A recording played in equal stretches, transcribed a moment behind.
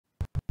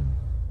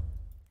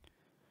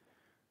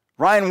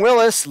Ryan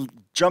Willis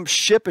jumps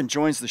ship and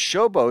joins the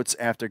Showboats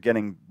after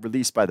getting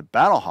released by the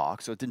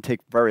Battlehawks, so it didn't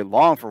take very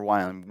long for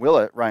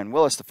Ryan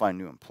Willis to find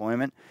new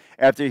employment.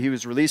 After he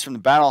was released from the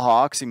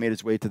Battlehawks, he made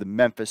his way to the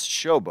Memphis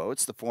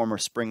Showboats. The former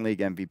Spring League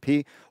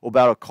MVP will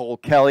battle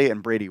Kelley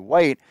and Brady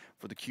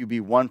for the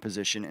QB1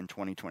 position in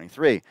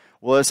 2023.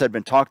 Willis had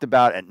been talked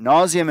about ad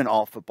nauseum in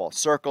all football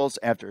circles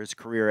after his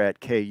career at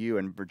KU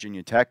and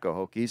Virginia Tech. Go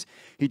Hokies.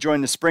 He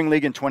joined the Spring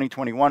League in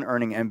 2021,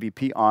 earning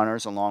MVP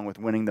honors along with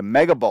winning the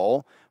Mega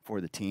Bowl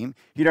for the team.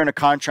 He'd earned a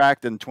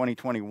contract in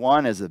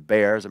 2021 as the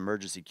Bears'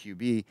 emergency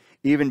QB,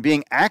 even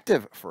being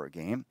active for a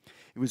game.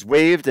 He was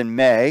waived in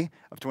May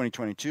of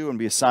 2022 and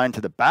be assigned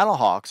to the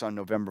Battlehawks on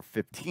November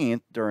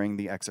 15th during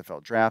the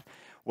XFL draft.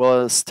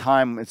 Willis'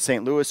 time at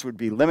St. Louis would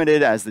be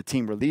limited as the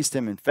team released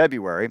him in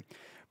February,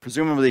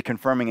 presumably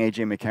confirming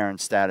A.J.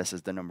 McCarron's status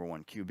as the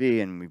 #1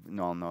 QB, and we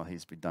all know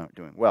he's been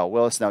doing well.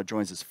 Willis now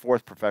joins his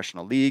 4th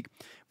professional league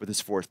with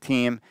his 4th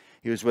team.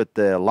 He was with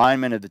the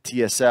linemen of the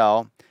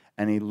TSL,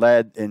 and he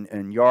led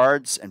in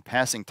yards and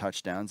passing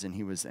touchdowns, and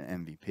he was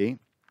an MVP.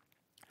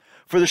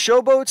 For the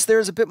Showboats,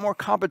 there's a bit more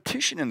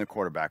competition in the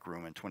quarterback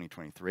room in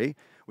 2023.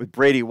 With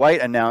Brady White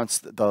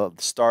announced the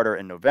starter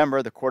in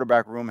November, the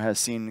quarterback room has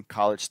seen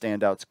college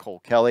standouts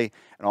Kelley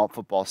and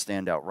all-football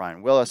standout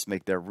Ryan Willis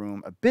make their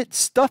room a bit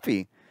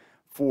stuffy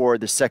for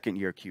the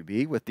second-year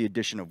QB. With the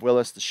addition of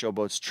Willis, the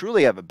Showboats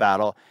truly have a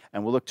battle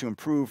and will look to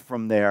improve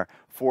from their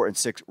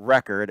 4-6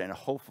 record and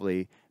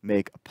hopefully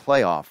make a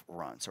playoff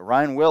run. So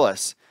Ryan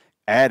Willis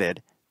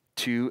added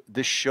to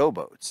the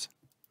Showboats.